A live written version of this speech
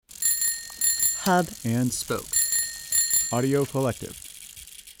hub, and spoke. Audio Collective.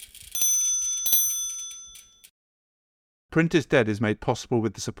 Print is Dead is made possible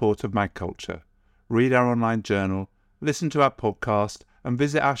with the support of MagCulture. Read our online journal, listen to our podcast, and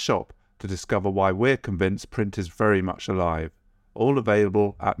visit our shop to discover why we're convinced print is very much alive. All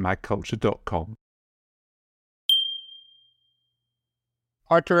available at magculture.com.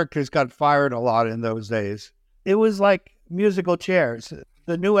 Art directors got fired a lot in those days. It was like musical chairs.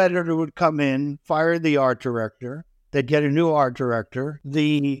 The new editor would come in, fire the art director. They'd get a new art director.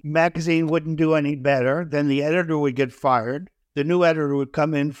 The magazine wouldn't do any better. Then the editor would get fired. The new editor would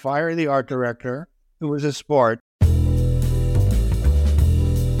come in, fire the art director. It was a sport.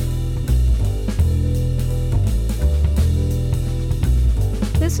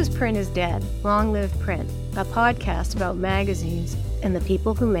 This is Print is Dead, Long Live Print, a podcast about magazines and the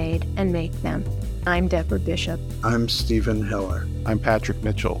people who made and make them. I'm Deborah Bishop. I'm Stephen Heller. I'm Patrick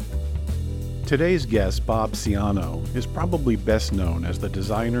Mitchell. Today's guest, Bob Ciano, is probably best known as the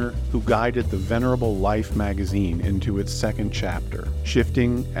designer who guided the venerable Life magazine into its second chapter,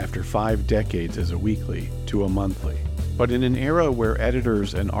 shifting after 5 decades as a weekly to a monthly. But in an era where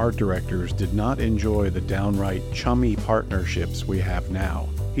editors and art directors did not enjoy the downright chummy partnerships we have now,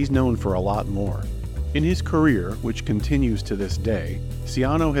 he's known for a lot more. In his career, which continues to this day,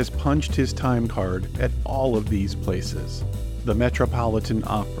 Ciano has punched his time card at all of these places. The Metropolitan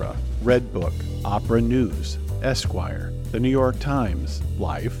Opera, Red Book, Opera News, Esquire, the New York Times,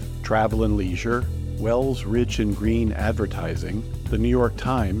 Life, Travel and Leisure, Wells, Rich and Green Advertising, the New York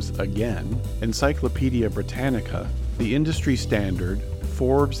Times again, Encyclopedia Britannica, the Industry Standard,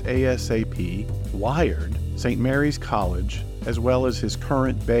 Forbes ASAP, Wired, St. Mary's College, as well as his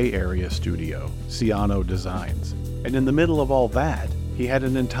current Bay Area studio, Ciano Designs. And in the middle of all that, he had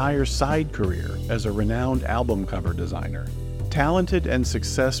an entire side career as a renowned album cover designer. Talented and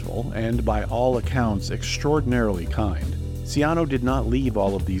successful, and by all accounts extraordinarily kind, Ciano did not leave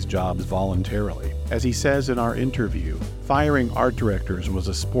all of these jobs voluntarily. As he says in our interview, firing art directors was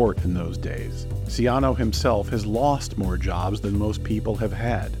a sport in those days. Ciano himself has lost more jobs than most people have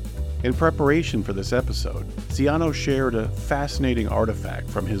had. In preparation for this episode, Ciano shared a fascinating artifact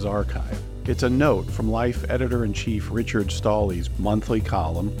from his archive. It's a note from Life editor-in-chief Richard Stolley's monthly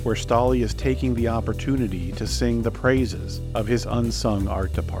column, where Stolley is taking the opportunity to sing the praises of his unsung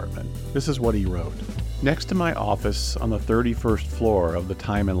art department. This is what he wrote. Next to my office on the 31st floor of the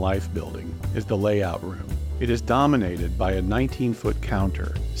Time and Life building is the layout room. It is dominated by a 19-foot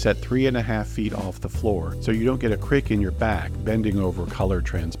counter set 3.5 feet off the floor so you don't get a crick in your back bending over color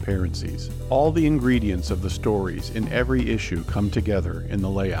transparencies. All the ingredients of the stories in every issue come together in the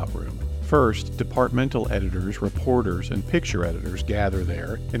layout room. First, departmental editors, reporters, and picture editors gather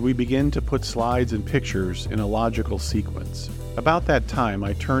there, and we begin to put slides and pictures in a logical sequence. About that time,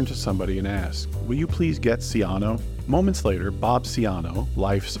 I turn to somebody and ask, "Will you please get Ciano?" Moments later, Bob Ciano,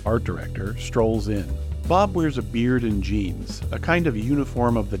 Life's art director, strolls in. Bob wears a beard and jeans, a kind of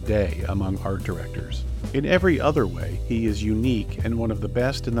uniform of the day among art directors. In every other way, he is unique and one of the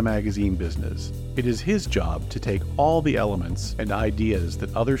best in the magazine business. It is his job to take all the elements and ideas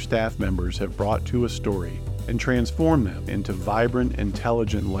that other staff members have brought to a story and transform them into vibrant,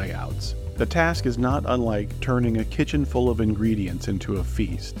 intelligent layouts. The task is not unlike turning a kitchen full of ingredients into a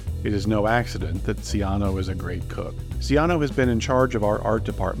feast. It is no accident that Ciano is a great cook. Ciano has been in charge of our art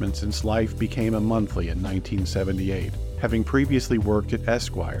department since Life became a monthly in 1978, having previously worked at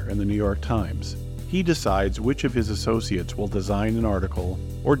Esquire and the New York Times. He decides which of his associates will design an article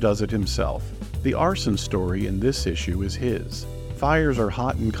or does it himself. The arson story in this issue is his. Fires are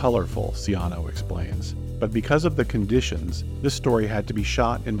hot and colorful, Ciano explains. But because of the conditions, this story had to be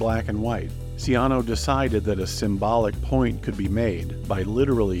shot in black and white. Ciano decided that a symbolic point could be made by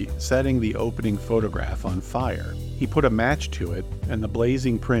literally setting the opening photograph on fire. He put a match to it, and the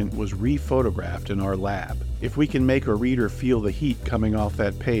blazing print was re-photographed in our lab. If we can make a reader feel the heat coming off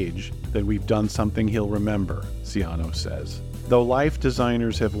that page, then we've done something he'll remember, Ciano says. Though Life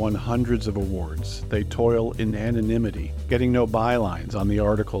designers have won hundreds of awards, they toil in anonymity, getting no bylines on the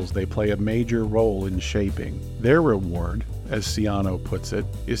articles they play a major role in shaping. Their reward, as Ciano puts it,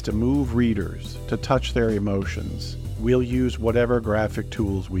 is to move readers, to touch their emotions. We'll use whatever graphic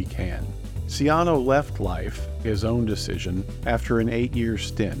tools we can. Ciano left Life, his own decision, after an 8-year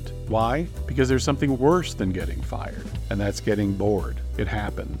stint. Why? Because there's something worse than getting fired, and that's getting bored. It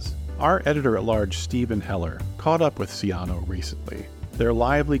happens. Our editor-at-large, Stephen Heller, caught up with Ciano recently. Their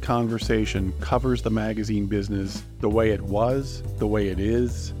lively conversation covers the magazine business the way it was, the way it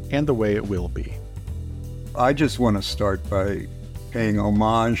is, and the way it will be. I just want to start by paying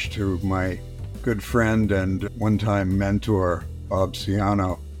homage to my good friend and one-time mentor, Bob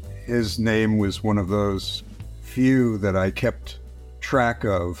Ciano. his name was one of those few that I kept track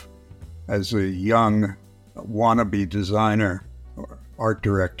of as a young wannabe designer or art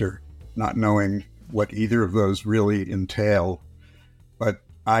director, not knowing what either of those really entail. But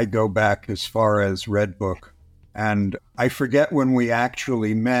I go back as far as Redbook, and I forget when we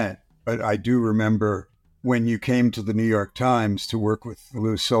actually met, but I do remember when you came to the New York Times to work with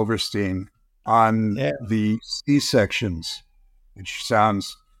Lou Silverstein on the C-sections, which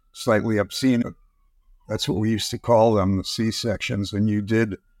sounds slightly obscene, but that's what we used to call them, the C-sections. And you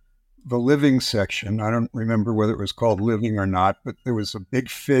did the living section. I don't remember whether it was called living or not, but there was a big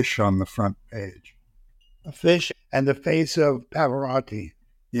fish on the front page. A fish and the face of Pavarotti.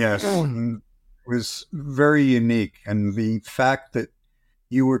 Yes, and it was very unique. And the fact that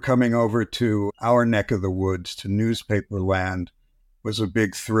you were coming over to our neck of the woods, to newspaper land, was a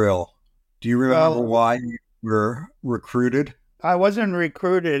big thrill. Do you remember why you were recruited? I wasn't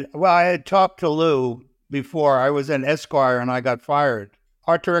recruited. Well, I had talked to Lou before. I was in Esquire and I got fired.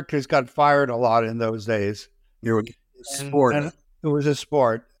 Art directors got fired a lot in those days. It was a sport. And it was a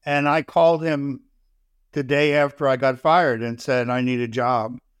sport. And I called him the day after I got fired and said, I need a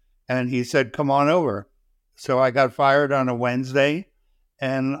job. And he said, come on over. So I got fired on a Wednesday,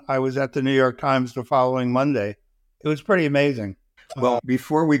 and I was at the New York Times the following Monday. It was pretty amazing. Well,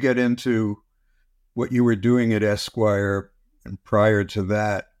 before we get into what you were doing at Esquire and prior to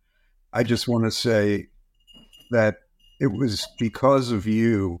that, I just want to say that it was because of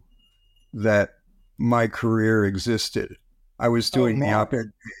you that my career existed. I was doing the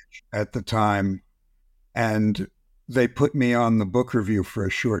op-ed page at the time, and they put me on the book review for a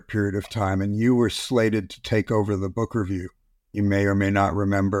short period of time, and you were slated to take over the book review. You may or may not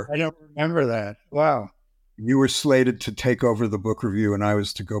remember. I don't remember that. Wow. You were slated to take over the book review, and I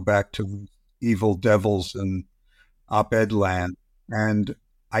was to go back to the evil devils in op-ed land. And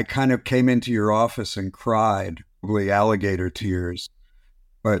I kind of came into your office and cried, probably alligator tears.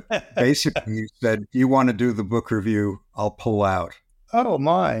 But basically you said, you want to do the book review, I'll pull out. Oh,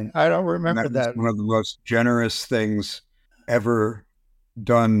 mine. I don't remember And that that. was one of the most generous things ever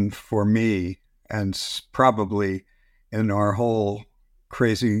done for me, and probably in our whole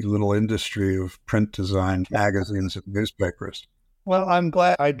crazy little industry of print design, magazines, and newspapers. Well, I'm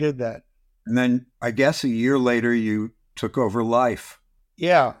glad I did that. And then I guess a year later, you took over Life.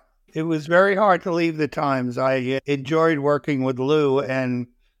 Yeah, it was very hard to leave the Times. I enjoyed working with Lou, and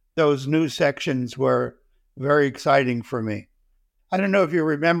those new sections were very exciting for me. I don't know if you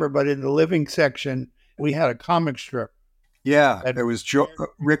remember, but in the living section, we had a comic strip. Yeah, there was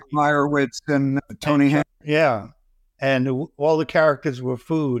Rick Meyerowitz and Tony Hanks. Yeah, and all the characters were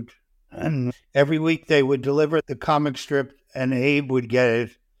food. And every week they would deliver the comic strip, and Abe would get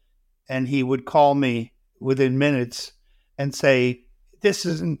it, and he would call me within minutes and say, this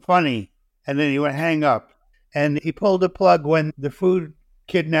isn't funny. And then he would hang up. And he pulled the plug when the food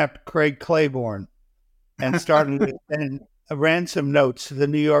kidnapped Craig Claiborne and started to send ransom notes to the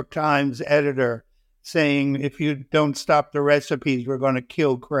New York Times editor saying, if you don't stop the recipes, we're going to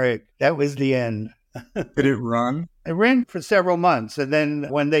kill Craig. That was the end. Did it run? It ran for several months. And then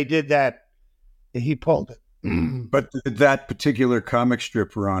when they did that, he pulled it. But did that particular comic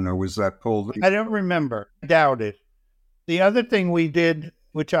strip run, or was that pulled? I don't remember. I doubt it. The other thing we did,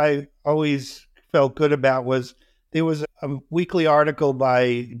 which I always felt good about, was there was a weekly article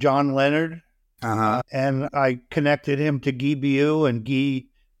by John Leonard, and I connected him to Guy Biu, and Guy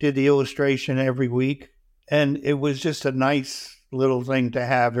did the illustration every week. And it was just a nice little thing to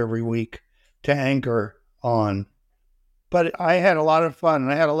have every week to anchor on. But I had a lot of fun.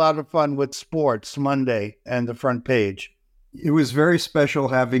 I had a lot of fun with Sports Monday and the front page. It was very special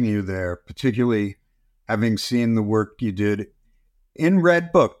having you there, particularly having seen the work you did in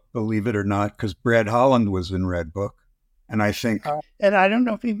Redbook, believe it or not, because Brad Holland was in Redbook. And I think... and I don't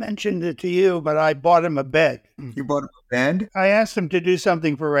know if he mentioned it to you, but I bought him a bed. You bought him a bed? I asked him to do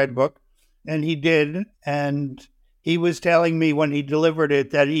something for Redbook, and he did. And he was telling me when he delivered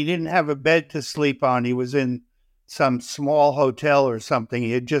it that he didn't have a bed to sleep on. He was in some small hotel or something.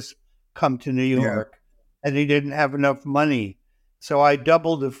 He had just come to New York, and he didn't have enough money. So I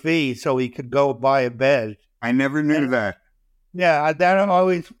doubled the fee so he could go buy a bed. I never knew that. Yeah,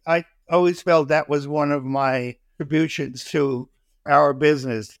 I always felt that was one of my contributions to our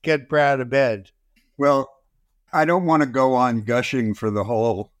business, get Brad a bed. Well, I don't want to go on gushing for the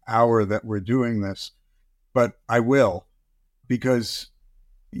whole hour that we're doing this, but I will, because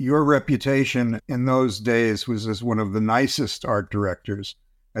your reputation in those days was as one of the nicest art directors,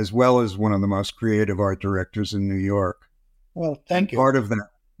 as well as one of the most creative art directors in New York. Well, thank you. Part of that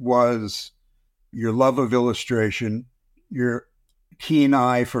was your love of illustration, your keen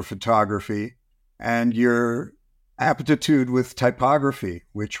eye for photography and your aptitude with typography,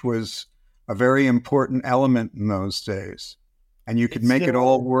 which was a very important element in those days. And you could make it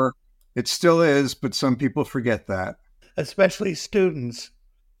all work. It still is, but some people forget that. Especially students.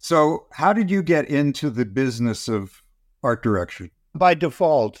 So how did you get into the business of art direction? By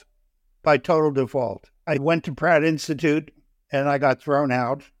default, by total default. I went to Pratt Institute and I got thrown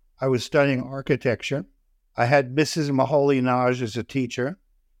out. I was studying architecture. I had Mrs. Maholy-Naj as a teacher.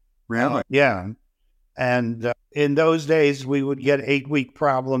 Really? Yeah. And in those days, we would get 8-week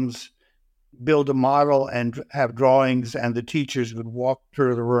problems, build a model and have drawings, and the teachers would walk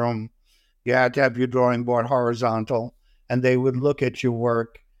through the room. You had to have your drawing board horizontal, and they would look at your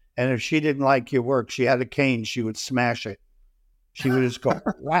work. And if she didn't like your work, she had a cane, she would smash it. She would just go,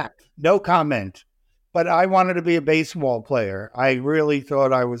 whack, no comment. But I wanted to be a baseball player. I really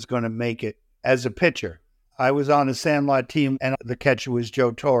thought I was going to make it as a pitcher. I was on a Sandlot team, and the catcher was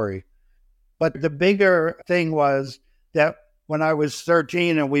Joe Torre. But the bigger thing was that when I was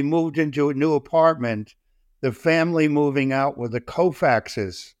 13 and we moved into a new apartment, the family moving out were the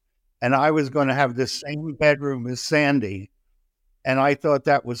Koufaxes, and I was going to have the same bedroom as Sandy. And I thought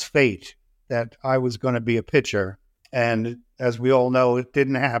that was fate, that I was going to be a pitcher. And as we all know, it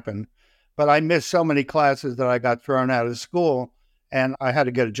didn't happen. But I missed so many classes that I got thrown out of school, and I had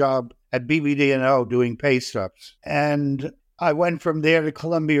to get a job at BBD&O doing pay stubs. And I went from there to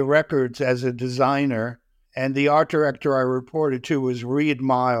Columbia Records as a designer, and the art director I reported to was Reed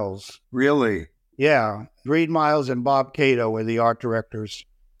Miles. Really? Yeah, Reed Miles and Bob Cato were the art directors.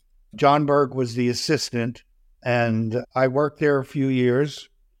 John Berg was the assistant, and I worked there a few years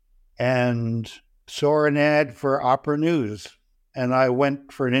and saw an ad for Opera News. And I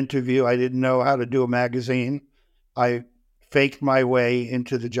went for an interview. I didn't know how to do a magazine. I faked my way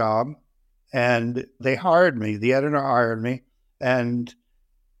into the job, and they hired me. The editor hired me, and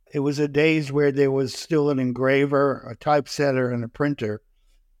it was a days where there was still an engraver, a typesetter, and a printer.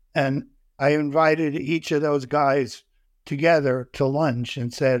 And I invited each of those guys together to lunch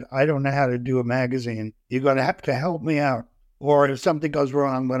and said, I don't know how to do a magazine. You're going to have to help me out. Or if something goes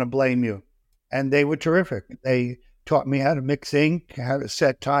wrong, I'm going to blame you. And they were terrific. They taught me how to mix ink, how to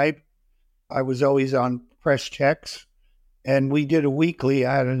set type. I was always on press checks. And we did a weekly.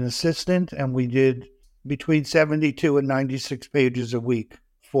 I had an assistant, and we did between 72 and 96 pages a week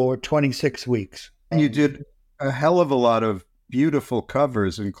for 26 weeks. And you did a hell of a lot of beautiful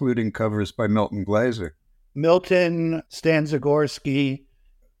covers, including covers by Milton Glaser. Milton, Stan Zagorski,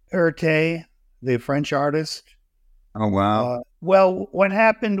 Urte, the French artist. Oh, wow. Well, what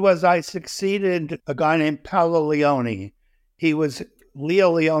happened was I succeeded a guy named Paolo Leone. He was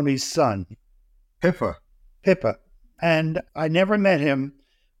Leo Leone's son. Pippa. And I never met him,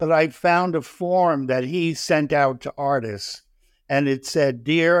 but I found a form that he sent out to artists. And it said,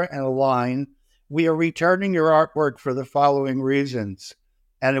 Dear, and a line, we are returning your artwork for the following reasons.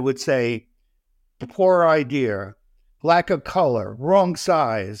 And it would say, poor idea, lack of color, wrong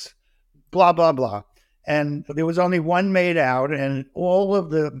size, blah, blah, blah. And there was only one made out, and all of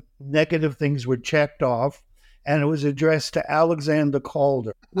the negative things were checked off. And it was addressed to Alexander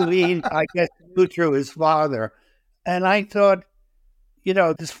Calder, who he, I guess, knew through his father. And I thought, you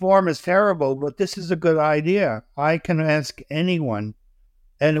know, this form is terrible, but this is a good idea. I can ask anyone.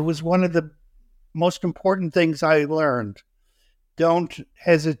 And it was one of the most important things I learned. Don't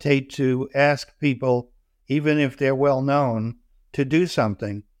hesitate to ask people, even if they're well known, to do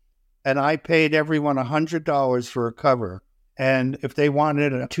something. And I paid everyone $100 for a cover. And if they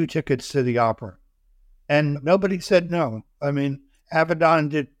wanted 2 tickets to the opera. And nobody said no. I mean, Avedon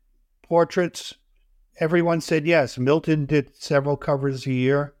did portraits. Everyone said yes. Milton did several covers a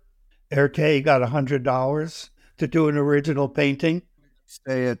year. Urte got $100 to do an original painting.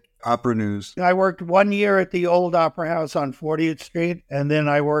 Stay at Opera News. I worked 1 year at the old Opera House on 40th Street, and then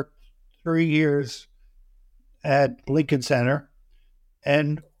I worked 3 years at Lincoln Center.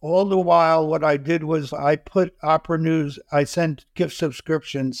 And all the while, what I did was I put Opera News, I sent gift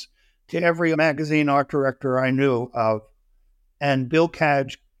subscriptions to every magazine art director I knew of. And Bill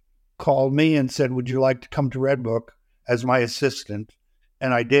Cadge called me and said, would you like to come to Red Book as my assistant?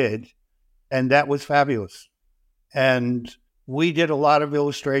 And I did. And that was fabulous. And we did a lot of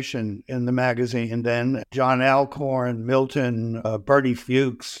illustration in the magazine then. John Alcorn, Milton, Bertie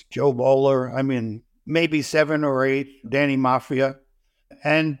Fuchs, Joe Bowler, I mean, maybe 7 or 8, Danny Mafia,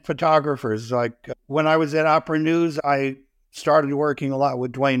 and photographers. Like when I was at Opera News, I started working a lot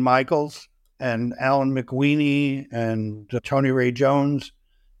with Dwayne Michaels and Alan McWeeny and Tony Ray Jones.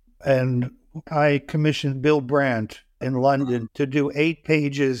 And I commissioned Bill Brandt in London to do 8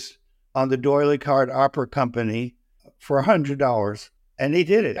 pages on the D'Oyly Carte Opera Company for $100. And he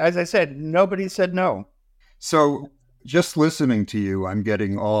did it. As I said, nobody said no. So just listening to you, I'm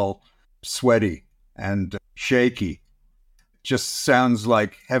getting all sweaty and shaky. Just sounds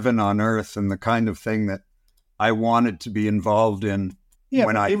like heaven on earth and the kind of thing that I wanted to be involved in.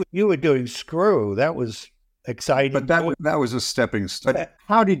 Yeah, you were doing Screw. That was exciting. But that was a stepping stone. But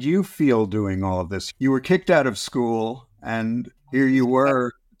how did you feel doing all of this? You were kicked out of school, and here you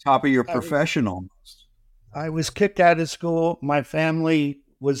were, top of your profession almost. I was kicked out of school. My family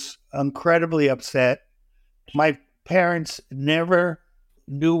was incredibly upset. My parents never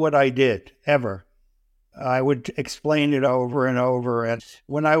knew what I did, ever. I would explain it over and over. And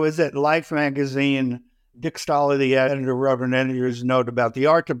when I was at Life magazine, Dick Stoller, the editor, wrote an editor's note about the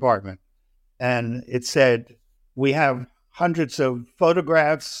art department. And it said, we have hundreds of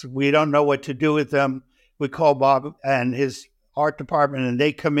photographs. We don't know what to do with them. We call Bob and his art department, and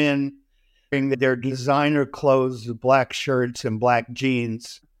they come in wearing their designer clothes, black shirts and black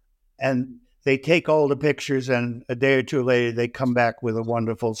jeans. And they take all the pictures, and a day or two later, they come back with a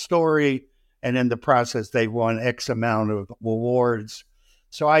wonderful story. And in the process, they won X amount of awards.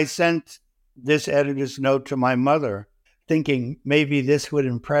 So I sent this editor's note to my mother, thinking maybe this would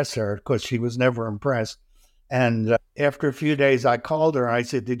impress her, because she was never impressed. And after a few days, I called her. I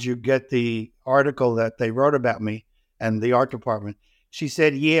said, did you get the article that they wrote about me and the art department? She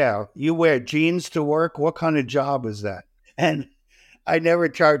said, yeah. You wear jeans to work? What kind of job is that? And I never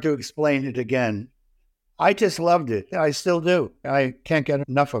tried to explain it again. I just loved it. I still do. I can't get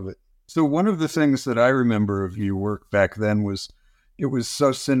enough of it. So one of the things that I remember of your work back then was it was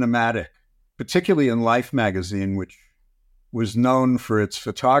so cinematic, particularly in Life magazine, which was known for its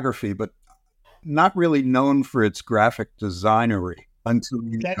photography, but not really known for its graphic designery until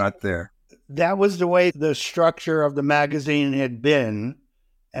you got there. That was the way the structure of the magazine had been.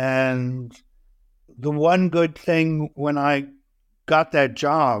 And the one good thing when I got that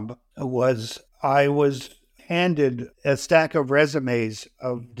job was I was handed a stack of resumes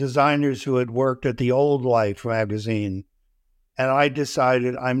of designers who had worked at the old Life magazine. And I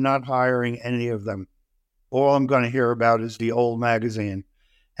decided I'm not hiring any of them. All I'm going to hear about is the old magazine.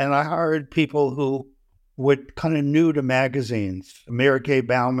 And I hired people who were kind of new to magazines, Mary Kay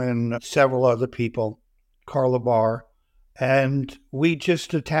Bauman, several other people, Carla Barr, and we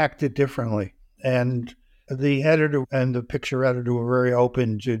just attacked it differently. And the editor and the picture editor were very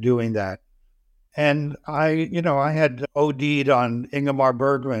open to doing that. And I had OD'd on Ingmar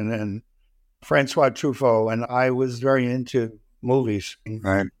Bergman and Francois Truffaut, and I was very into movies.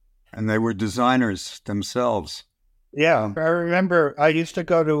 Right. And they were designers themselves. Yeah. I remember I used to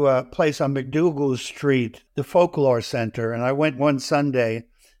go to a place on McDougal Street, the Folklore Center, and I went one Sunday,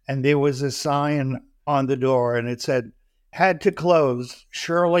 and there was a sign on the door, and it said, had to close.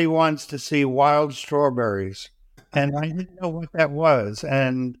 Shirley wants to see wild strawberries. And I didn't know what that was.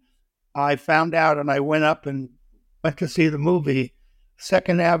 And I found out, and I went up and went to see the movie,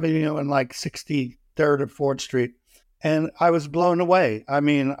 2nd Avenue and like 63rd or 4th Street. And I was blown away. I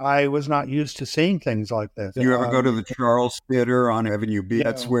mean, I was not used to seeing things like this. You ever go to the Charles Theater on Avenue B? Yeah.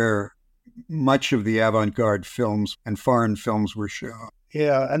 That's where much of the avant-garde films and foreign films were shown.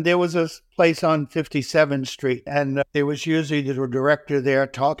 Yeah, and there was a place on 57th Street, and there was usually the director there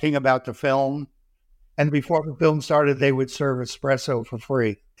talking about the film. And before the film started, they would serve espresso for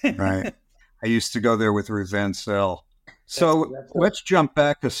free. Right. I used to go there with Ruth Ansell. So let's jump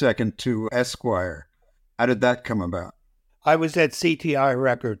back a second to Esquire. How did that come about? I was at CTI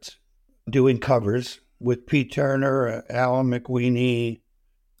Records doing covers with Pete Turner, Alan McWeeny,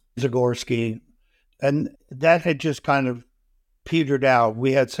 Zagorski, and that had just kind of petered out.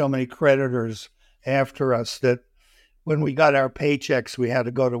 We had so many creditors after us that when we got our paychecks, we had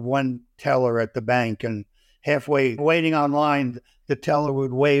to go to one teller at the bank, and halfway waiting online, the teller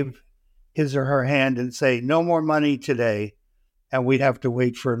would wave his or her hand and say, no more money today, and we'd have to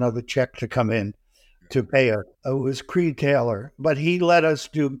wait for another check to come in to pay her. It was Creed Taylor, but he let us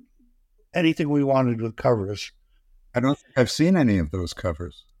do anything we wanted with covers. I don't think I've seen any of those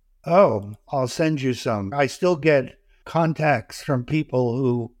covers. Oh, I'll send you some. I still get contacts from people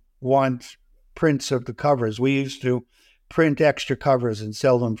who want prints of the covers. We used to print extra covers and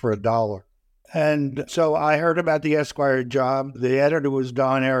sell them for $1. And so I heard about the Esquire job. The editor was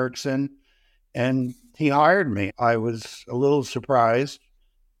Don Erickson, and he hired me. I was a little surprised,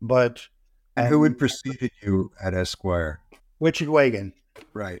 but... And who had preceded you at Esquire? Richard Wagan.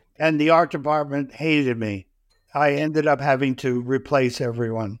 Right. And the art department hated me. I ended up having to replace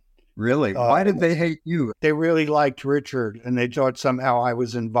everyone. Really? Why did they hate you? They really liked Richard, and they thought somehow I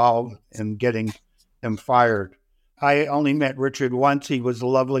was involved in getting him fired. I only met Richard once. He was a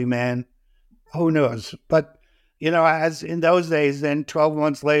lovely man. Who knows? But, as in those days, then 12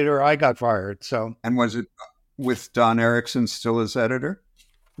 months later, I got fired. So, And was it with Don Erickson still as editor?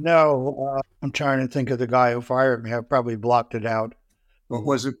 no, I'm trying to think of the guy who fired me. I probably blocked it out. But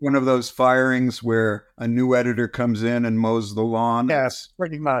was it one of those firings where a new editor comes in and mows the lawn? Yes,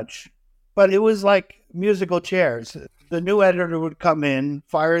 pretty much. But it was like musical chairs. The new editor would come in,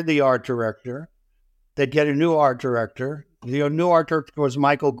 fire the art director. They'd get a new art director. The new art director was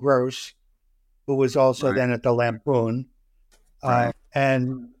Michael Gross, who was also then at the Lampoon.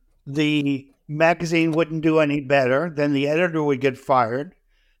 And the magazine wouldn't do any better. Then the editor would get fired.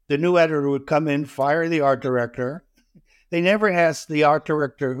 The new editor would come in, fire the art director. They never asked the art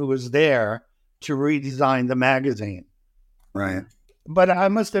director who was there to redesign the magazine. Right. But I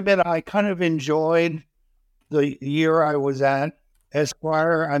must admit, I kind of enjoyed the year I was at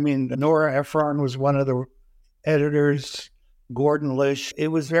Esquire. I mean, Nora Ephron was one of the editors, Gordon Lish. It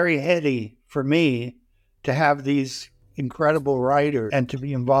was very heady for me to have these incredible writers and to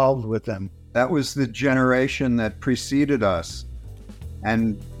be involved with them. That was the generation that preceded us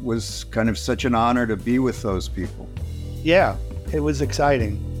and was kind of such an honor to be with those people. Yeah, it was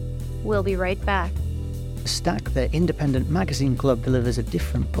exciting. We'll be right back. Stack, the independent magazine club, delivers a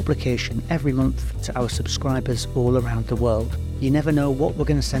different publication every month to our subscribers all around the world. You never know what we're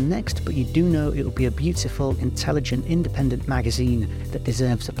going to send next, but you do know it will be a beautiful, intelligent, independent magazine that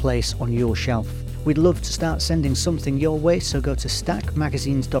deserves a place on your shelf. We'd love to start sending something your way, so go to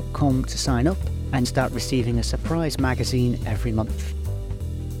stackmagazines.com to sign up and start receiving a surprise magazine every month.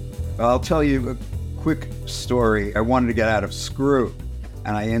 I'll tell you a quick story. I wanted to get out of Screw,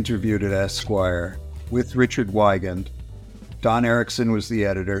 and I interviewed at Esquire with Richard Wigand. Don Erickson was the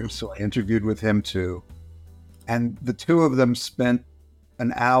editor, so I interviewed with him too. And the two of them spent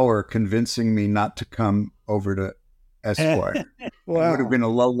an hour convincing me not to come over to Esquire. Wow. It would have been a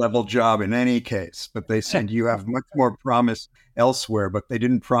low-level job in any case, but they said you have much more promise elsewhere, but they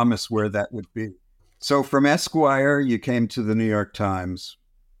didn't promise where that would be. So from Esquire, you came to the New York Times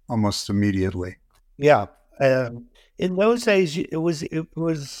almost immediately. Yeah. In those days, it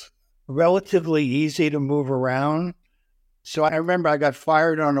was relatively easy to move around. So I remember I got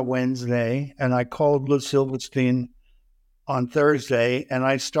fired on a Wednesday, and I called Lou Silverstein on Thursday, and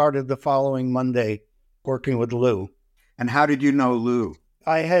I started the following Monday working with Lou. And how did you know Lou?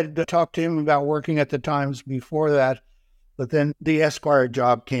 I had talked to him about working at the Times before that, but then the Esquire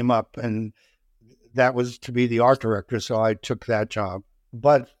job came up, and that was to be the art director, so I took that job.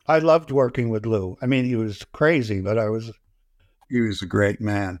 But I loved working with Lou. I mean, he was crazy, but He was a great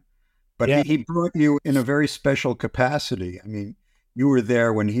man. But yeah. he brought you in a very special capacity. I mean, you were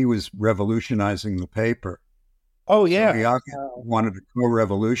there when he was revolutionizing the paper. Oh, yeah. So he obviously wanted a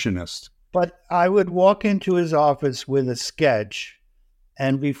co-revolutionist. But I would walk into his office with a sketch,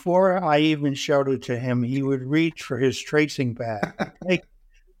 and before I even showed it to him, he would reach for his tracing pad, take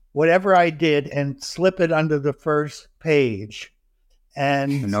whatever I did and slip it under the first page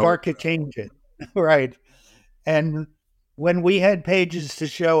and start to change it. Right. And when we had pages to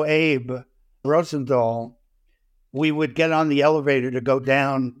show Abe Rosenthal, we would get on the elevator to go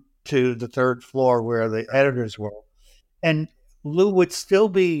down to the third floor where the editors were. And Lou would still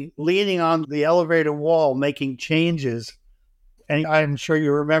be leaning on the elevator wall, making changes. And I'm sure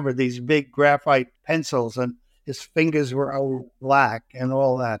you remember these big graphite pencils, and his fingers were all black and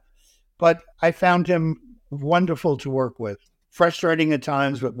all that. But I found him wonderful to work with, frustrating at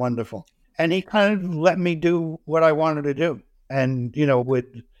times, but wonderful. And he kind of let me do what I wanted to do, and,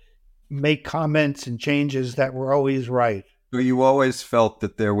 would make comments and changes that were always right. So you always felt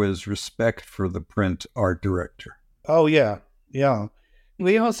that there was respect for the print art director. Oh, yeah. Yeah.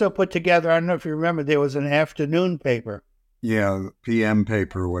 We also put together, I don't know if you remember, there was an afternoon paper. Yeah, the PM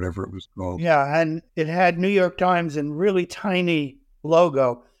paper, whatever it was called. Yeah, and it had New York Times in really tiny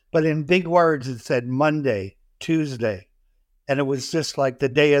logo, but in big words it said Monday, Tuesday. And it was just like the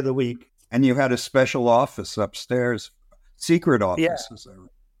day of the week. And you had a special office upstairs, secret office. Yeah.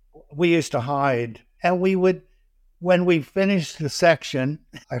 We used to hide. And we would, when we finished the section,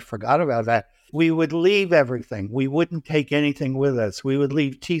 I forgot about that, we would leave everything. We wouldn't take anything with us. We would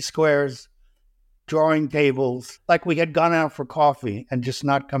leave T-squares, drawing tables, like we had gone out for coffee and just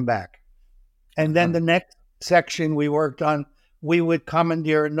not come back. And then the next section we worked on, we would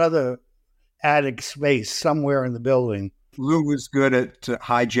commandeer another attic space somewhere in the building. Lou was good at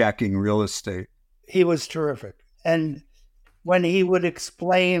hijacking real estate. He was terrific. And when he would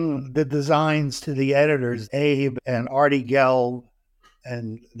explain the designs to the editors, Abe and Artie Gelb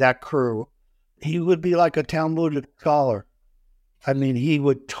and that crew, he would be like a Talmudic scholar. I mean, he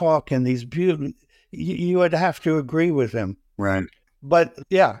would talk in these beautiful, you would have to agree with him. Right. But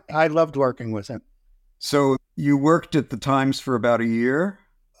yeah, I loved working with him. So You worked at the Times for about a year?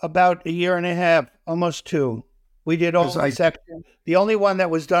 About a year and a half, almost 2. We did all 'Cause the sections. The only one that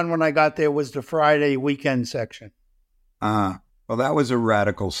was done when I got there was the Friday weekend section. Well, that was a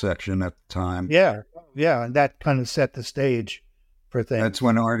radical section at the time. Yeah, and that kind of set the stage for things. That's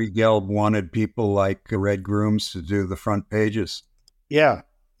when Artie Gelb wanted people like Red Grooms to do the front pages. Yeah.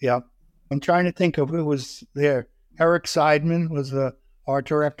 I'm trying to think of who was there. Eric Seidman was the art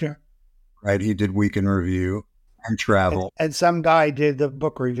director. Right, he did Week in Review and Travel. And some guy did the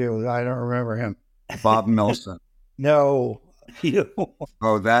book review. I don't remember him. Bob Melson. No.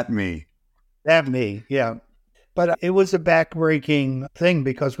 Oh, that me. That me, yeah. But it was a backbreaking thing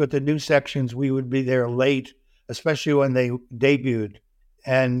because with the new sections, we would be there late, especially when they debuted.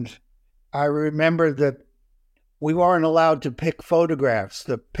 And I remember that we weren't allowed to pick photographs.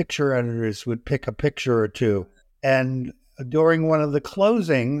 The picture editors would pick a picture or two. And during one of the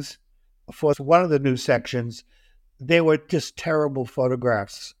closings for one of the new sections, they were just terrible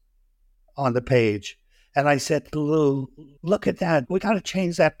photographs on the page. And I said to Lou, look at that. We got to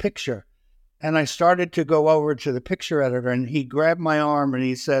change that picture. And I started to go over to the picture editor, and he grabbed my arm and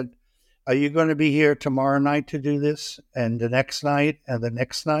he said, are you going to be here tomorrow night to do this? And the next night and the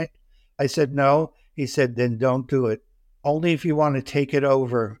next night? I said, no. He said, then don't do it. Only if you want to take it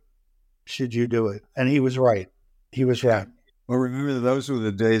over should you do it. And he was right. Well, remember, those were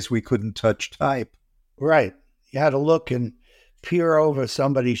the days we couldn't touch type. Right. You had to look and peer over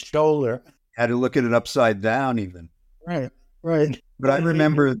somebody's shoulder. Had to look at it upside down even. Right. But I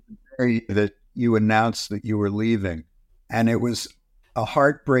remember the day that you announced that you were leaving, and it was a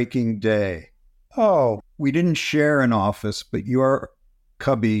heartbreaking day. Oh. We didn't share an office, but your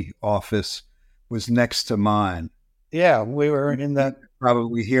cubby office was next to mine. Yeah, we were in that. You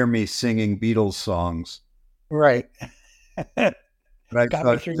probably hear me singing Beatles songs. Right. But I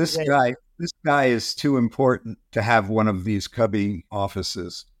thought, this guy is too important to have one of these cubby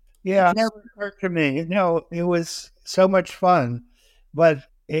offices. Yeah, it never occurred to me. No, it was so much fun. But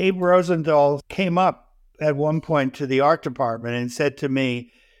Abe Rosendahl came up at one point to the art department and said to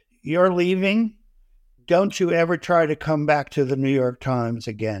me, you're leaving? Don't you ever try to come back to the New York Times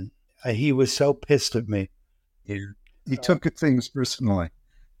again. He was so pissed at me. He took things personally.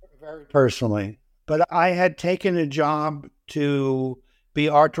 Very personally. But I had taken a job to be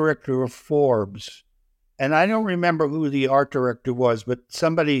art director of Forbes. And I don't remember who the art director was, but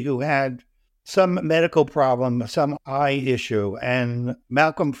somebody who had some medical problem, some eye issue. And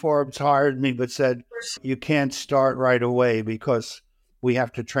Malcolm Forbes hired me, but said, you can't start right away because we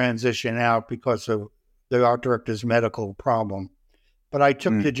have to transition out because of the art director's medical problem. But I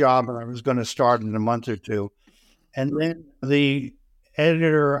took the job and I was going to start in a month or two. And then the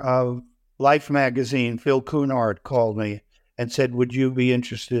editor of Life magazine, Phil Cunard, called me and said, would you be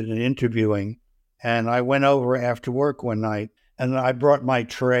interested in interviewing? And I went over after work one night and I brought my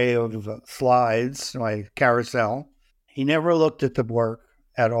tray of slides, my carousel. He never looked at the work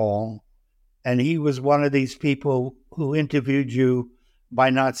at all. And he was one of these people who interviewed you by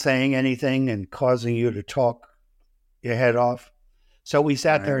not saying anything and causing you to talk your head off. So we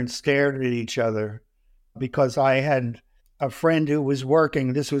sat there and stared at each other because I had a friend who was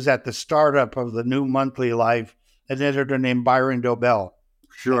working. This was at the startup of the new monthly Life, an editor named Byron Dobell.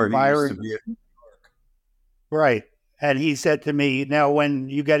 Sure, he used to be at New York. Right. And he said to me, now, when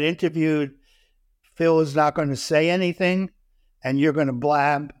you get interviewed, Phil is not going to say anything and you're going to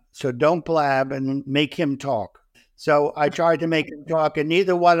blab. So don't blab and make him talk. So I tried to make him talk and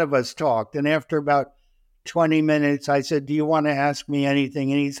neither one of us talked. And after about 20 minutes, I said, do you want to ask me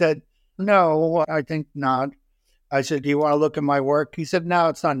anything? And he said, no, I think not. I said, do you want to look at my work? He said, no,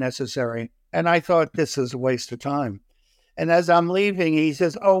 it's not necessary. And I thought, this is a waste of time. And as I'm leaving, he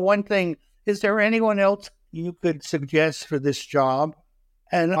says, oh, one thing, is there anyone else you could suggest for this job?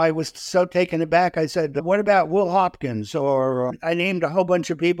 And I was so taken aback. I said, what about Will Hopkins? Or I named a whole bunch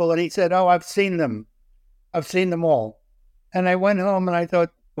of people. And he said, oh, I've seen them. I've seen them all. And I went home and I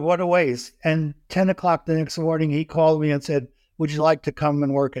thought, what a waste. And 10 o'clock the next morning, he called me and said, would you like to come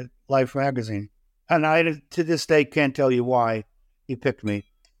and work at Life magazine? And I, to this day, can't tell you why he picked me.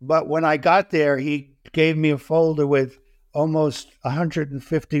 But when I got there, he gave me a folder with almost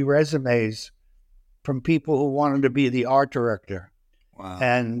 150 resumes from people who wanted to be the art director. Wow.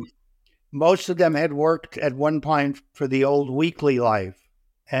 And most of them had worked at one point for the old weekly Life.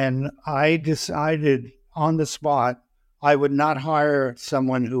 And I decided on the spot I would not hire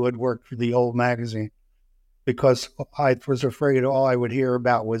someone who had worked for the old magazine because I was afraid all I would hear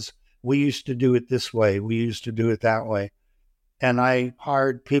about was, we used to do it this way, we used to do it that way. And I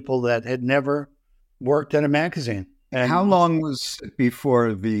hired people that had never worked at a magazine. And how long was it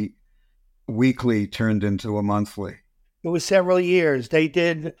before the weekly turned into a monthly? It was several years. They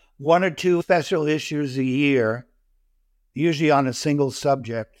did 1 or 2 special issues a year, usually on a single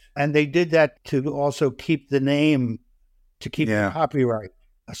subject. And they did that to also keep the name, to keep the copyright.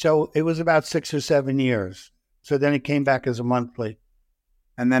 So it was about 6 or 7 years. So then it came back as a monthly.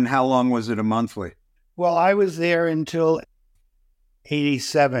 And then how long was it a monthly? Well, I was there until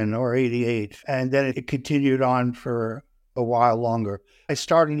 87 or 88, and then it continued on for a while longer. I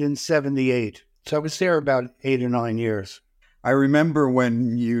started in 78, so I was there about 8 or 9 years. I remember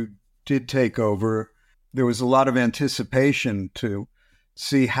when you did take over, there was a lot of anticipation to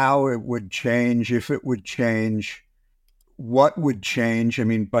see how it would change, if it would change, what would change. I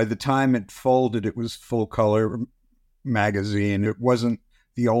mean, by the time it folded, it was full color magazine. It wasn't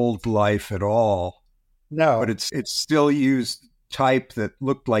the old Life at all. No. But it still used type that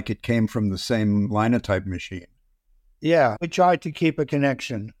looked like it came from the same linotype machine. Yeah, we tried to keep a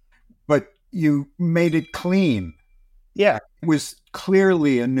connection. But you made it clean. Yeah. It was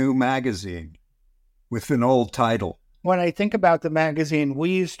clearly a new magazine with an old title. When I think about the magazine,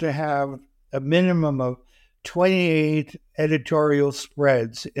 we used to have a minimum of 28 editorial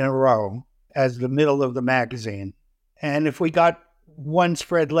spreads in a row as the middle of the magazine. And if we got one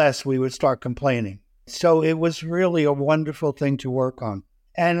spread less, we would start complaining. So it was really a wonderful thing to work on.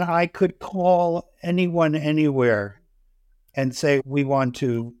 And I could call anyone anywhere and say, we want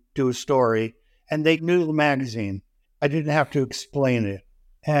to do a story. And they knew the magazine. I didn't have to explain it.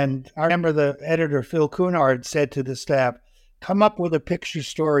 And I remember the editor, Phil Cunard, said to the staff, come up with a picture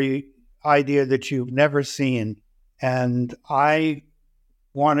story idea that you've never seen. And I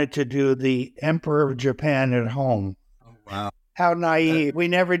wanted to do the Emperor of Japan at home. Oh, wow. How naive. We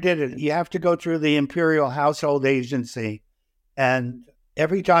never did it. You have to go through the Imperial Household Agency. And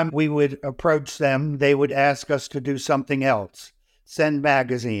every time we would approach them, they would ask us to do something else. Send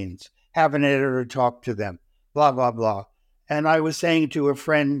magazines, have an editor talk to them, blah, blah, blah. And I was saying to a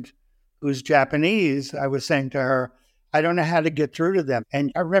friend who's Japanese, I was saying to her, I don't know how to get through to them.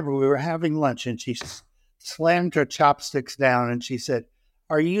 And I remember we were having lunch and she slammed her chopsticks down and she said,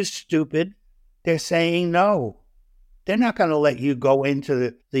 are you stupid? They're saying no. They're not going to let you go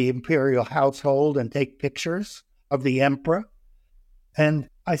into the imperial household and take pictures of the emperor. And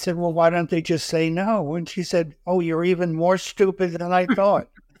I said, well, why don't they just say no? And she said, oh, you're even more stupid than I thought.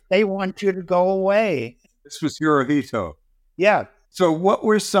 They want you to go away. This was Hirohito. Yeah. So what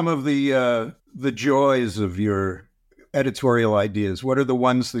were some of the joys of your editorial ideas? What are the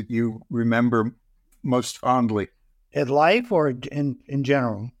ones that you remember most fondly? At Life or in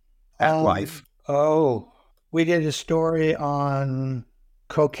general? At Life. Oh, we did a story on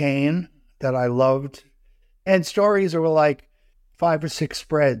cocaine that I loved. And stories were like 5 or 6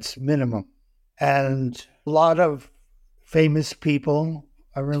 spreads minimum. And a lot of famous people.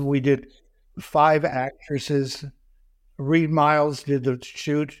 I remember we did 5 actresses. Reed Miles did the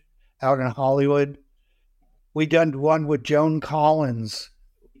shoot out in Hollywood. We done one with Joan Collins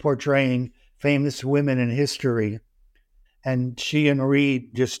portraying famous women in history. And she and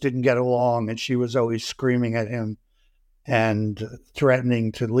Reed just didn't get along, and she was always screaming at him and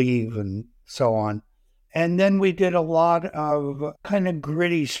threatening to leave and so on. And then we did a lot of kind of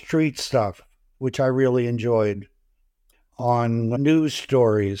gritty street stuff, which I really enjoyed, on news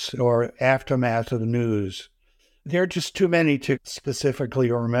stories or aftermath of the news. There are just too many to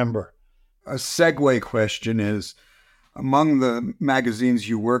specifically remember. A segue question is, among the magazines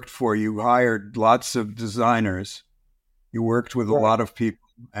you worked for, you hired lots of designers. You worked with a lot of people,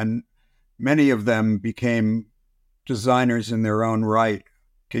 and many of them became designers in their own right.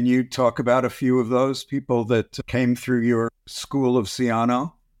 Can you talk about a few of those people that came through your school of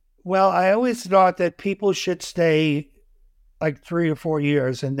Ciano? Well, I always thought that people should stay like 3 or 4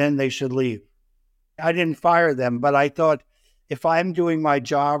 years and then they should leave. I didn't fire them, but I thought if I'm doing my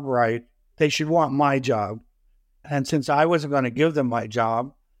job right, they should want my job. And since I wasn't going to give them my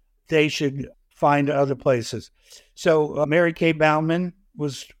job, they should find other places. So Mary Kay Bauman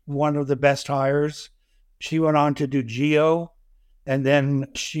was one of the best hires. She went on to do Geo, and then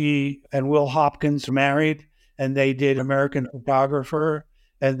she and Will Hopkins married, and they did American Photographer,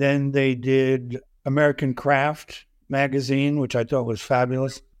 and then they did American Craft magazine, which I thought was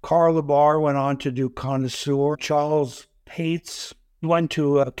fabulous. Carl Labar went on to do Connoisseur. Charles Pates went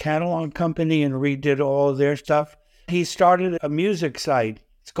to a catalog company and redid all of their stuff. He started a music site.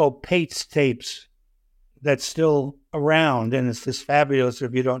 It's called Pates Tapes. That's still around, and it's just fabulous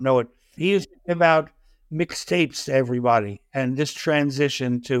if you don't know it. He used to give out mixtapes to everybody, and this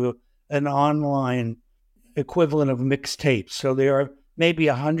transitioned to an online equivalent of mixtapes. So there are maybe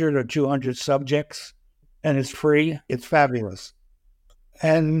 100 or 200 subjects, and it's free. It's fabulous.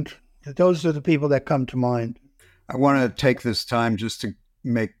 And Those are the people that come to mind. I want to take this time just to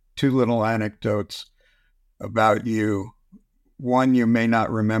make two little anecdotes about you. One you may not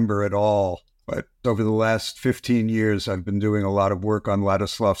remember at all, but over the last 15 years, I've been doing a lot of work on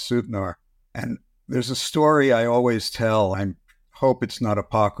Ladislav Sutnar. And there's a story I always tell, I hope it's not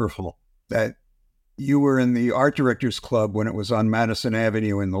apocryphal, that you were in the Art Directors Club when it was on Madison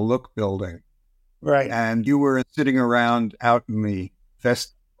Avenue in the Look building. Right. And you were sitting around out in the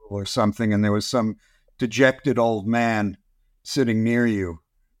festival or something, and there was some dejected old man sitting near you.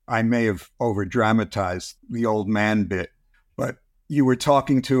 I may have over-dramatized the old man bit, but you were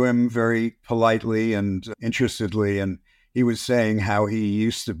talking to him very politely and interestedly, and he was saying how he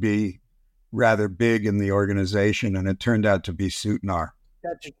used to be rather big in the organization, and it turned out to be Sutnar.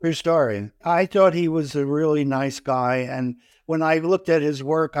 That's a true story. I thought he was a really nice guy, and when I looked at his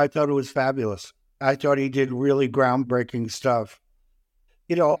work, I thought it was fabulous. I thought he did really groundbreaking stuff.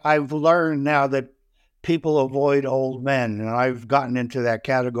 You know, I've learned now that people avoid old men, and I've gotten into that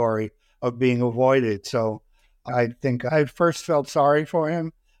category of being avoided. So I think I first felt sorry for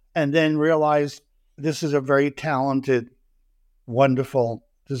him and then realized this is a very talented, wonderful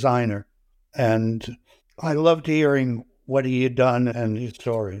designer. And I loved hearing what he had done and his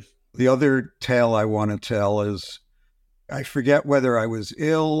stories. The other tale I want to tell is, I forget whether I was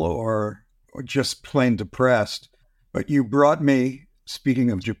ill or just plain depressed, but you brought me,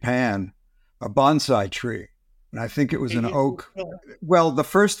 speaking of Japan, a bonsai tree. And I think it was an oak. Well, the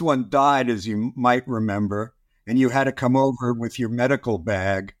first one died, as you might remember, and you had to come over with your medical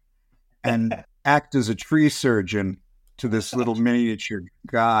bag and act as a tree surgeon to this little miniature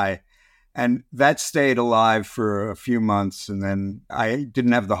guy. And that stayed alive for a few months, and then I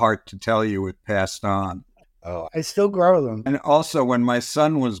didn't have the heart to tell you it passed on. Oh, I still grow them. And also, when my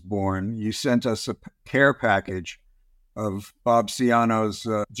son was born, you sent us a care package of Bob Ciano's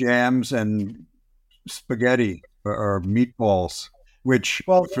jams and spaghetti or meatballs, which,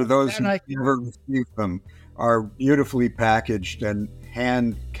 well, for those who never received them, are beautifully packaged and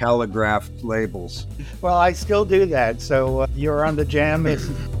hand calligraphed labels. Well, I still do that. So you're on the jam.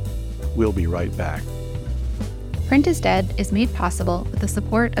 We'll be right back. Print is Dead is made possible with the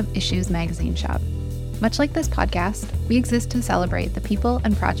support of Issues Magazine Shop. Much like this podcast, we exist to celebrate the people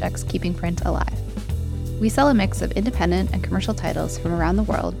and projects keeping print alive. We sell a mix of independent and commercial titles from around the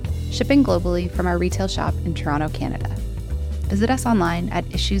world, shipping globally from our retail shop in Toronto, Canada. Visit us online at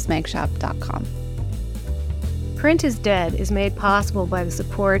issuesmagshop.com. Print is Dead is made possible by the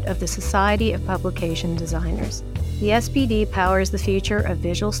support of the Society of Publication Designers. The SPD powers the future of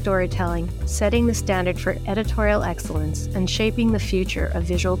visual storytelling, setting the standard for editorial excellence and shaping the future of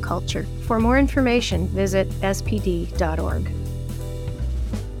visual culture. For more information, visit spd.org.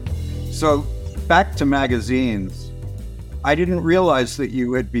 So, back to magazines. I didn't realize that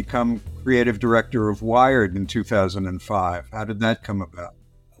you had become creative director of Wired in 2005. How did that come about?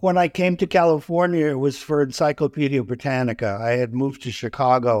 When I came to California, it was for Encyclopedia Britannica. I had moved to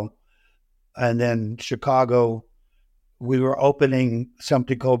Chicago, and then Chicago, we were opening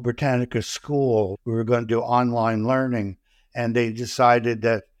something called Britannica School. We were going to do online learning, and they decided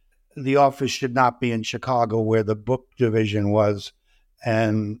that the office should not be in Chicago where the book division was,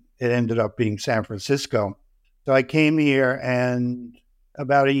 and it ended up being San Francisco. So I came here, and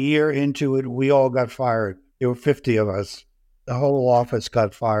about a year into it, we all got fired. There were 50 of us. The whole office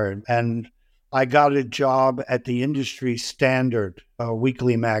got fired, and I got a job at the Industry Standard, a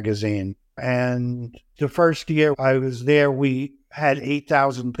weekly magazine. And the first year I was there, we had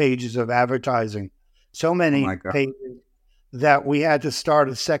 8,000 pages of advertising. So many pages that we had to start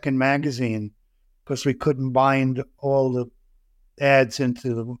a second magazine because we couldn't bind all the ads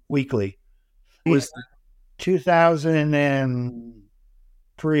into the weekly. It was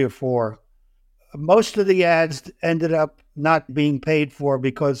 2003 or 4. Most of the ads ended up not being paid for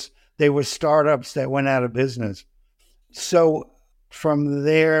because they were startups that went out of business. So from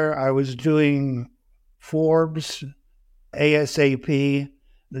there, I was doing Forbes, ASAP,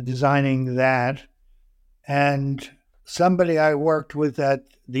 designing that. And somebody I worked with at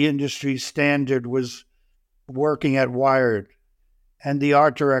the Industry Standard was working at Wired. And the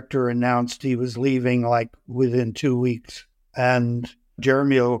art director announced he was leaving like within 2 weeks. And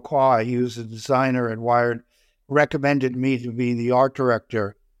Jeremy Lacroix, he was a designer at Wired, recommended me to be the art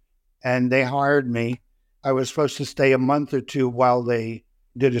director. And they hired me. I was supposed to stay a month or two while they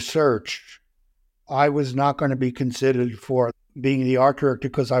did a search. I was not going to be considered for being the art director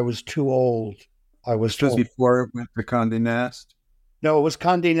because I was too old. I was just before it went to Condé Nast? No, it was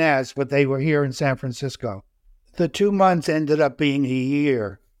Condé Nast, but they were here in San Francisco. The 2 months ended up being a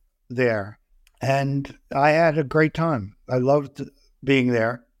year there. And I had a great time. I loved being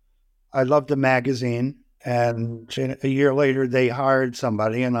there. I loved the magazine. And a year later, they hired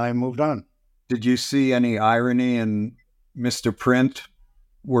somebody and I moved on. Did you see any irony in Mr. Print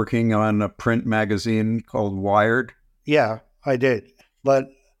working on a print magazine called Wired? Yeah, I did. But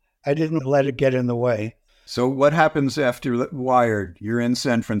I didn't let it get in the way. So what happens after Wired? You're in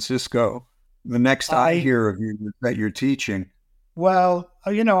San Francisco. The next I hear of you is that you're teaching. Well,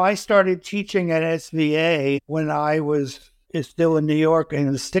 I started teaching at SVA when I was still in New York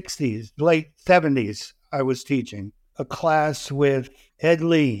in the 60s, late 70s. I was teaching a class with Ed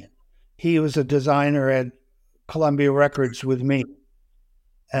Lee. He was a designer at Columbia Records with me.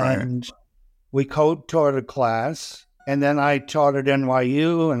 And we co-taught a class. And then I taught at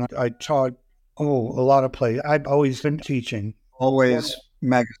NYU and I taught, a lot of places. I've always been teaching. Always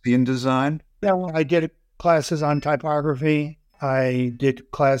magazine design? Yeah, I did classes on typography. I did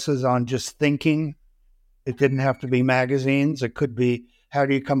classes on just thinking. It didn't have to be magazines. It could be, how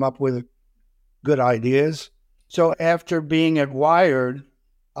do you come up with good ideas? So after being at Wired,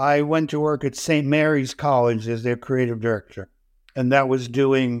 I went to work at St. Mary's College as their creative director. And that was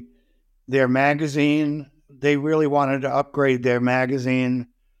doing their magazine. They really wanted to upgrade their magazine.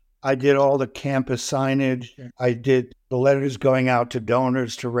 I did all the campus signage. I did the letters going out to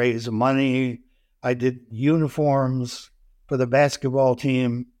donors to raise money. I did uniforms for the basketball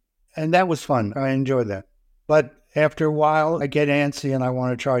team. And that was fun. I enjoyed that. But after a while, I get antsy and I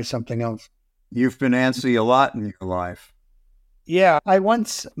want to try something else. You've been antsy a lot in your life. Yeah, I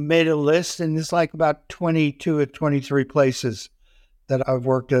once made a list, and it's like about 22 or 23 places that I've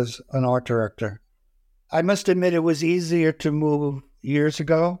worked as an art director. I must admit it was easier to move years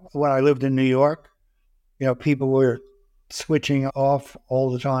ago when I lived in New York. People were switching off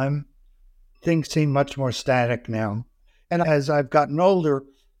all the time. Things seem much more static now. And as I've gotten older,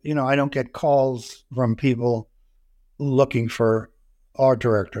 I don't get calls from people looking for art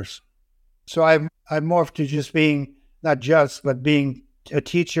directors. So I've morphed to just being, but being a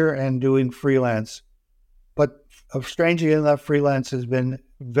teacher and doing freelance. But strangely enough, freelance has been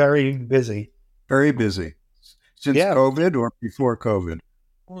very busy. Very busy. Since COVID or before COVID?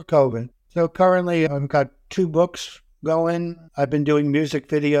 Before COVID. So currently I've got 2 books going. I've been doing music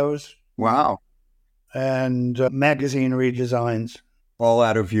videos. Wow. And magazine redesigns. All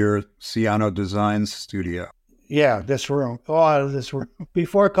out of your Ciano Designs studio. Yeah, this room. All out of this room.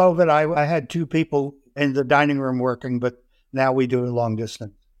 Before COVID, I had 2 people in the dining room working, but now we do it long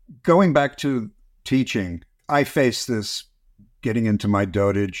distance. Going back to teaching, I face this getting into my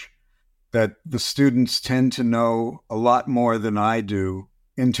dotage, that the students tend to know a lot more than I do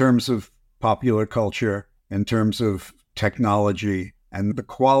in terms of popular culture, in terms of technology, and the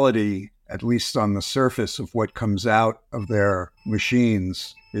quality, at least on the surface, of what comes out of their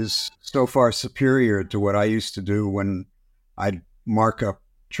machines is so far superior to what I used to do when I'd mark up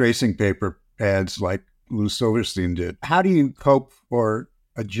tracing paper pads like Lou Silverstein did. How do you cope or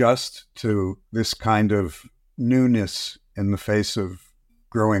adjust to this kind of newness in the face of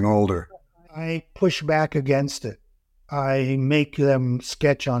growing older? I push back against it. I make them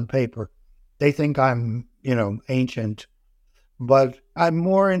sketch on paper. They think I'm, ancient, but I'm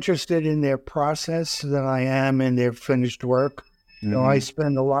more interested in their process than I am in their finished work. Mm-hmm. I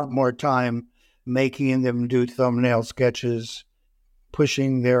spend a lot more time making them do thumbnail sketches,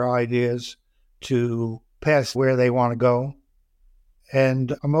 pushing their ideas to past where they want to go.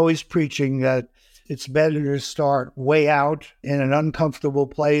 And I'm always preaching that it's better to start way out in an uncomfortable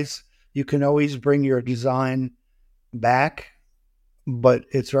place. You can always bring your design back, but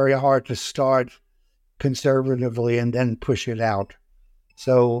it's very hard to start conservatively and then push it out.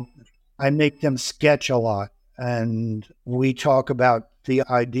 So I make them sketch a lot, and we talk about the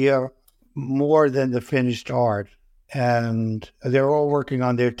idea more than the finished art. And they're all working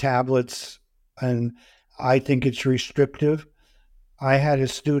on their tablets, and I think it's restrictive. I had a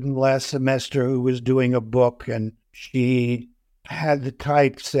student last semester who was doing a book, and she had the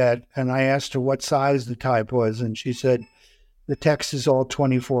type set, and I asked her what size the type was, and she said, the text is all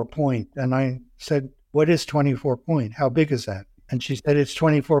 24 point. And I said, what is 24 point? How big is that? And she said, it's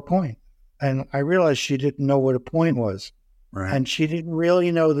 24 point. And I realized she didn't know what a point was. Right. And she didn't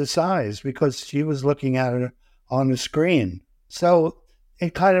really know the size because she was looking at it on the screen. So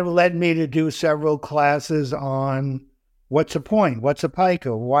it kind of led me to do several classes on what's a point? What's a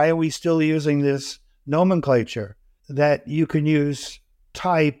pico? Why are we still using this nomenclature? That you can use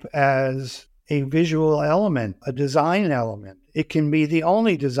type as a visual element, a design element. It can be the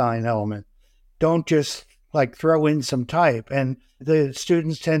only design element. Don't just throw in some type. And the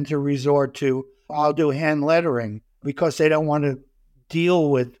students tend to resort to, I'll do hand lettering because they don't want to deal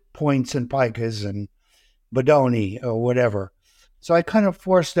with points and picas and Bodoni or whatever. So I kind of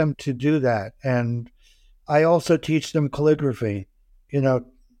force them to do that. And I also teach them calligraphy,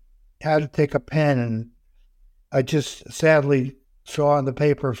 how to take a pen. And I just sadly saw on the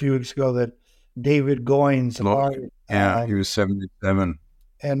paper a few weeks ago that David Goines, he was 77.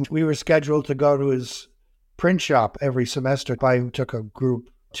 and we were scheduled to go to his print shop every semester. I took a group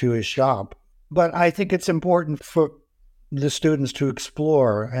to his shop. But I think it's important for the students to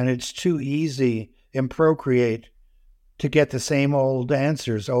explore, and it's too easy in Procreate to get the same old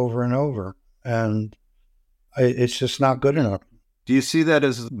answers over and over. And it's just not good enough. Do you see that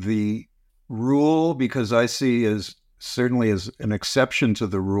as the rule? Because I see as certainly as an exception to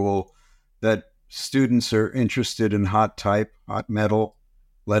the rule that students are interested in hot type, hot metal,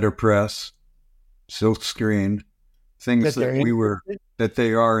 letterpress, silk screen, things that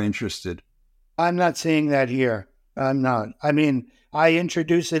they are interested. I'm not seeing that here. I'm not. I mean, I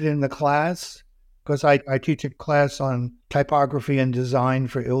introduce it in the class because I teach a class on typography and design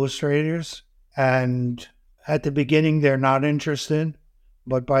for illustrators. And at the beginning, they're not interested,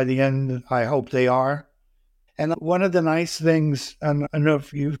 but by the end, I hope they are. And one of the nice things, and I don't know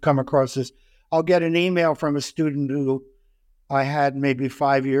if you've come across this, I'll get an email from a student who I had maybe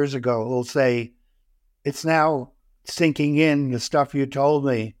 5 years ago who'll say, it's now sinking in, the stuff you told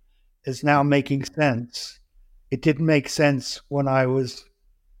me is now making sense. It didn't make sense when I was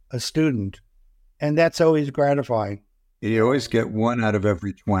a student. And that's always gratifying. You always get 1 out of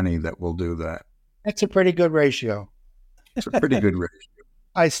every 20 that will do that. That's a pretty good ratio. It's a pretty good ratio.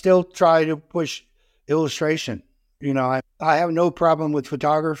 I still try to push illustration. I have no problem with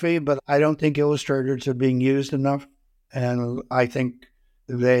photography, but I don't think illustrators are being used enough. And I think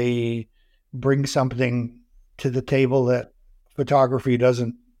they bring something to the table that photography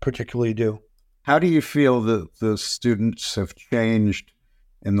doesn't particularly do. How do you feel that the students have changed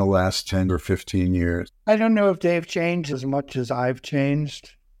in the last 10 or 15 years? I don't know if they've changed as much as I've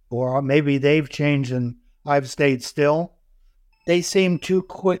changed, or maybe they've changed and I've stayed still. They seem too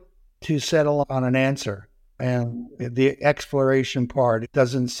quick to settle on an answer. And the exploration part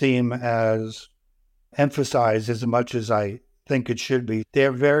doesn't seem as emphasized as much as I think it should be.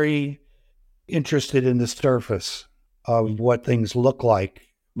 They're very interested in the surface of what things look like,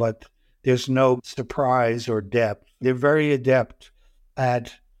 but there's no surprise or depth. They're very adept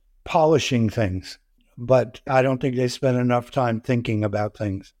at polishing things, but I don't think they spend enough time thinking about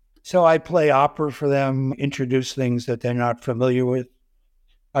things. So I play opera for them, introduce things that they're not familiar with.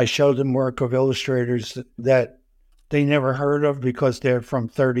 I show them work of illustrators that they never heard of because they're from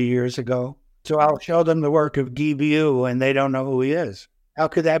 30 years ago. So I'll show them the work of Guy Biou and they don't know who he is. How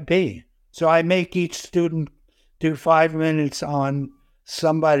could that be? So I make each student do 5 minutes on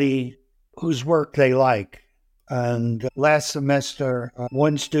somebody whose work they like. And last semester,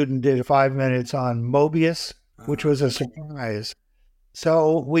 one student did 5 minutes on Mobius, which was a surprise.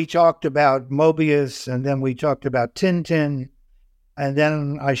 So we talked about Mobius, and then we talked about Tintin, and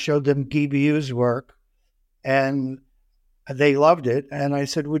then I showed them Guy Biou's work, and they loved it. And I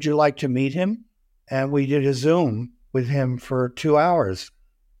said, would you like to meet him? And we did a Zoom with him for 2 hours.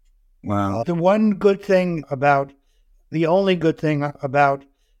 Wow. The only good thing about,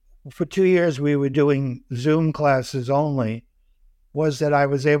 for 2 years we were doing Zoom classes only, was that I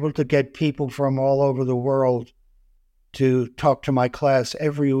was able to get people from all over the world to talk to my class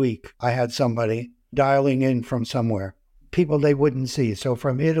every week. I had somebody dialing in from somewhere, people they wouldn't see. So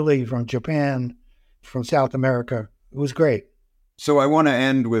from Italy, from Japan, from South America. It was great. So I want to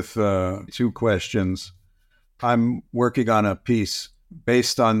end with 2 questions. I'm working on a piece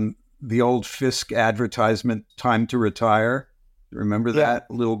based on the old Fisk advertisement, Time to Retire. Remember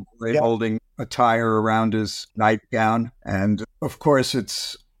that little boy holding a tire around his nightgown? And of course,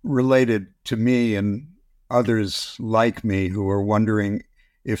 it's related to me and others like me who are wondering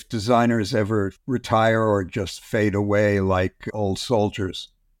if designers ever retire or just fade away like old soldiers.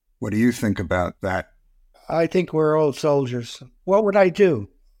 What do you think about that? I think we're old soldiers. What would I do?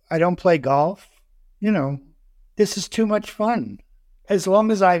 I don't play golf. This is too much fun. As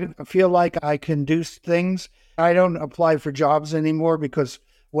long as I feel like I can do things, I don't apply for jobs anymore because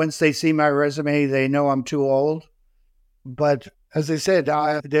once they see my resume, they know I'm too old. But as I said,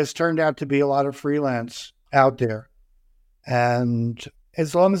 there's turned out to be a lot of freelance out there. And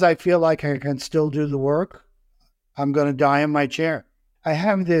as long as I feel like I can still do the work, I'm going to die in my chair. I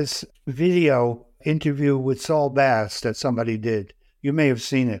have this video interview with Saul Bass that somebody did. You may have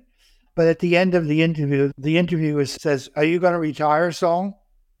seen it. But at the end of the interviewer says, "Are you going to retire, Saul?"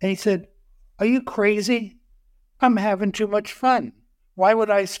 And he said, "Are you crazy? I'm having too much fun. Why would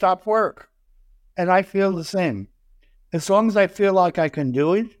I stop work?" And I feel the same. As long as I feel like I can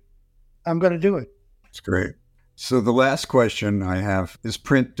do it, I'm going to do it. It's great. So the last question I have, is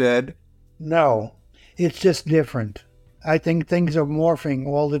print dead? No, it's just different. I think things are morphing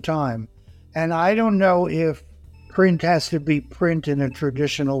all the time. And I don't know if print has to be print in a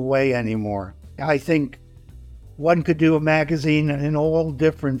traditional way anymore. I think one could do a magazine in all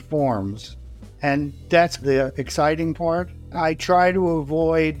different forms. And that's the exciting part. I try to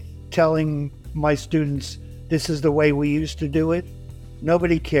avoid telling my students, this is the way we used to do it.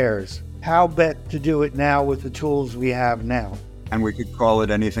 Nobody cares. How best to do it now with the tools we have now? And we could call it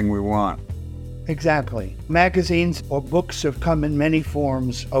anything we want. Exactly. Magazines or books have come in many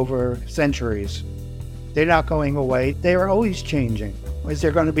forms over centuries. They're not going away. They are always changing. Is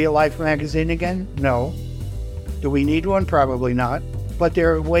there going to be a Life magazine again? No. Do we need one? Probably not. But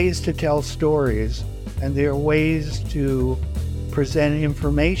there are ways to tell stories, and there are ways to present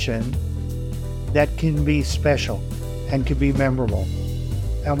information that can be special and can be memorable.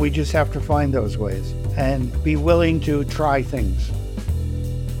 And we just have to find those ways and be willing to try things.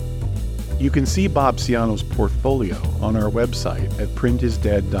 You can see Bob Ciano's portfolio on our website at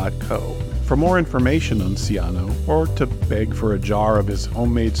printisdead.co. For more information on Ciano, or to beg for a jar of his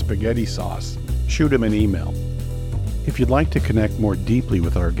homemade spaghetti sauce, shoot him an email. If you'd like to connect more deeply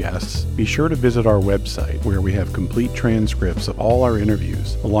with our guests, be sure to visit our website where we have complete transcripts of all our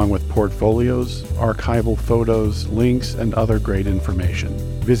interviews, along with portfolios, archival photos, links, and other great information.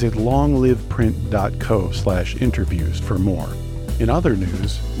 Visit longliveprint.co/interviews for more. In other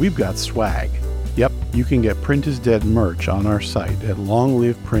news, we've got swag. Yep, you can get Print is Dead merch on our site at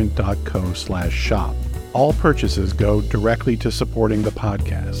longliveprint.co/shop. All purchases go directly to supporting the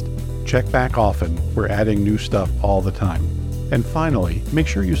podcast. Check back often. We're adding new stuff all the time. And finally, make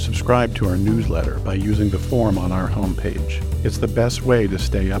sure you subscribe to our newsletter by using the form on our homepage. It's the best way to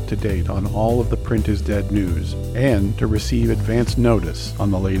stay up to date on all of the Print is Dead news and to receive advance notice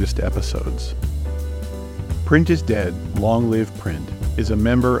on the latest episodes. Print is Dead, Long Live Print is a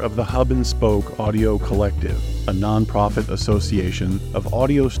member of the Hub and Spoke Audio Collective, a nonprofit association of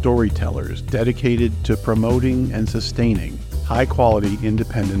audio storytellers dedicated to promoting and sustaining high-quality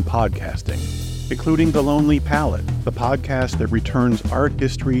independent podcasting, including The Lonely Palette, the podcast that returns art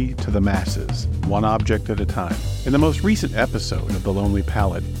history to the masses, one object at a time. In the most recent episode of The Lonely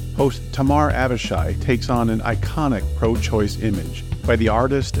Palette, host Tamar Avishai takes on an iconic pro-choice image by the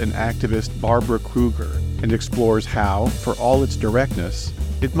artist and activist Barbara Kruger and explores how, for all its directness,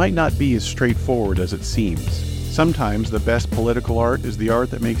 it might not be as straightforward as it seems. Sometimes the best political art is the art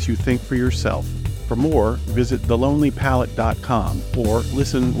that makes you think for yourself. For more, visit thelonelypalette.com or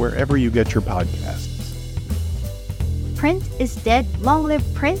listen wherever you get your podcasts. Print is Dead, Long Live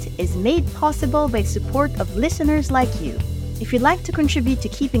Print is made possible by support of listeners like you. If you'd like to contribute to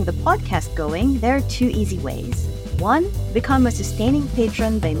keeping the podcast going, there are 2 easy ways. 1, become a sustaining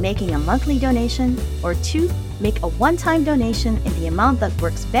patron by making a monthly donation, or 2, make a one-time donation in the amount that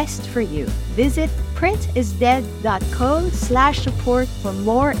works best for you. Visit printisdead.co/support for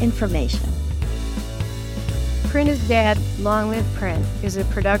more information. Print is Dead, Long Live Print is a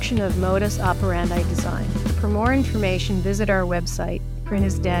production of Modus Operandi Design. For more information, visit our website,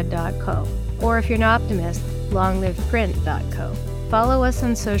 printisdead.co. Or if you're an optimist, longliveprint.co. Follow us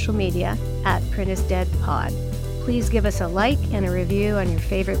on social media at printisdeadpod. Please give us a like and a review on your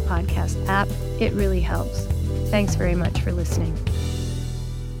favorite podcast app. It really helps. Thanks very much for listening.